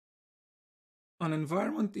An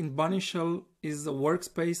environment in Bunnyshell is a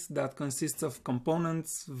workspace that consists of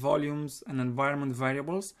components, volumes, and environment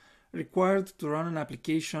variables required to run an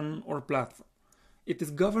application or platform. It is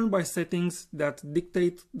governed by settings that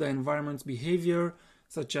dictate the environment's behavior,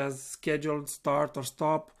 such as scheduled start or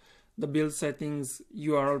stop, the build settings,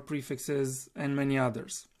 URL prefixes, and many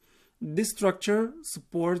others. This structure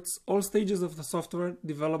supports all stages of the software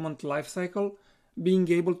development lifecycle, being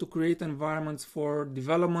able to create environments for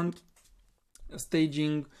development,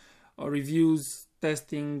 staging, reviews,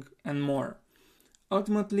 testing, and more.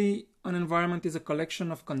 Ultimately, an environment is a collection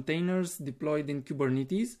of containers deployed in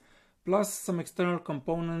Kubernetes, plus some external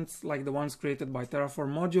components like the ones created by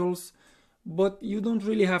Terraform modules, but you don't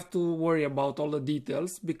really have to worry about all the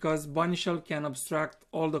details because Bunnyshell can abstract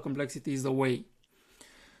all the complexities away.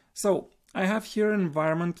 So, I have here an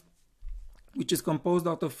environment which is composed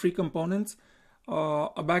out of three components,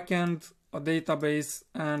 a backend, a database,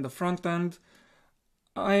 and a front end.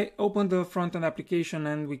 I open the front-end application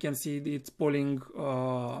and we can see it's pulling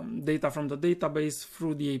data from the database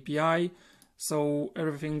through the API, so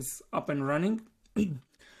everything's up and running.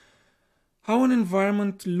 How an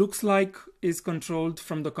environment looks like is controlled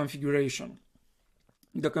from the configuration.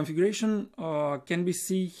 The configuration can be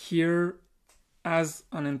seen here as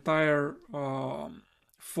an entire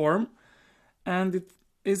form, and it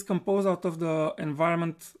is composed out of the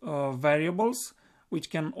environment variables, which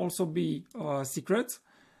can also be secrets,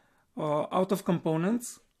 out of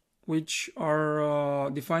components, which are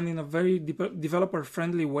defined in a very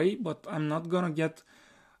developer-friendly way, but I'm not gonna get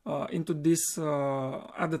into this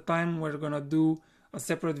at the time. We're gonna do a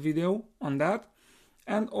separate video on that.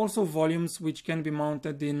 And also volumes, which can be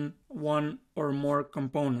mounted in one or more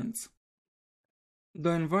components.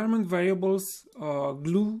 The environment variables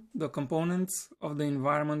glue the components of the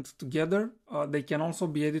environment together. They can also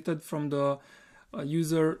be edited from the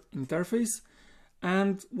user interface.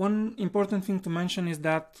 And one important thing to mention is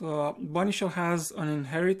that Bunnyshell has an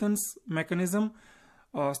inheritance mechanism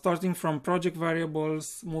starting from project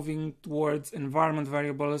variables, moving towards environment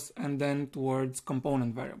variables, and then towards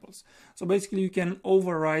component variables. So basically you can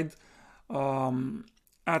override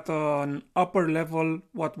at an upper level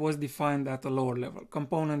what was defined at a lower level.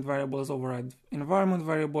 Component variables override environment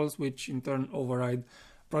variables, which in turn override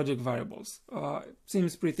project variables.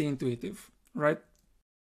 Seems pretty intuitive, right?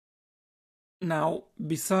 Now,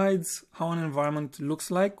 besides how an environment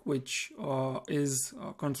looks like, which is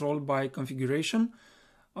controlled by configuration,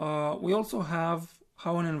 we also have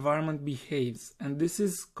how an environment behaves, and this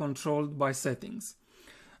is controlled by settings.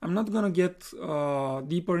 I'm not going to get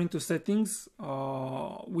deeper into settings.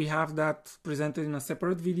 We have that presented in a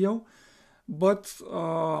separate video, but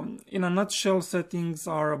in a nutshell, settings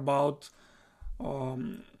are about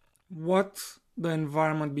what the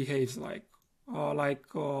environment behaves like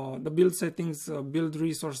the build settings, build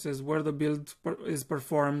resources, where the build is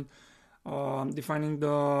performed, defining the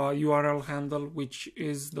URL handle, which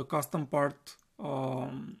is the custom part,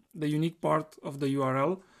 the unique part of the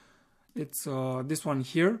URL. It's this one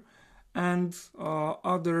here, and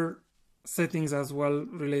other settings as well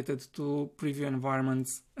related to preview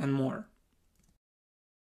environments and more.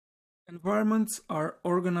 Environments are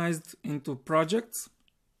organized into projects.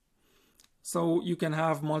 So you can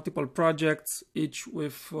have multiple projects, each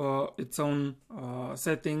with its own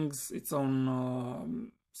settings, its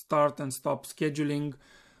own start and stop scheduling,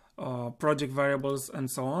 project variables,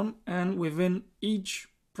 and so on. And within each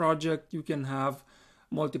project, you can have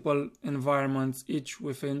multiple environments, each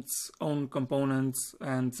with its own components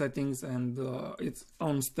and settings and its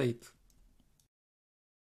own state.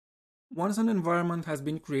 Once an environment has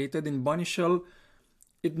been created in Bunnyshell,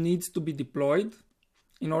 it needs to be deployed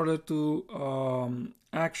in order to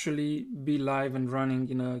actually be live and running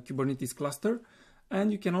in a Kubernetes cluster.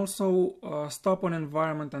 And you can also stop an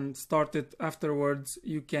environment and start it afterwards.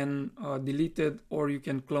 You can delete it, or you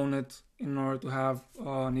can clone it in order to have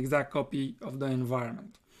an exact copy of the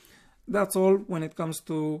environment. That's all when it comes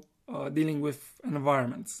to dealing with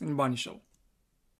environments in Bunnyshell.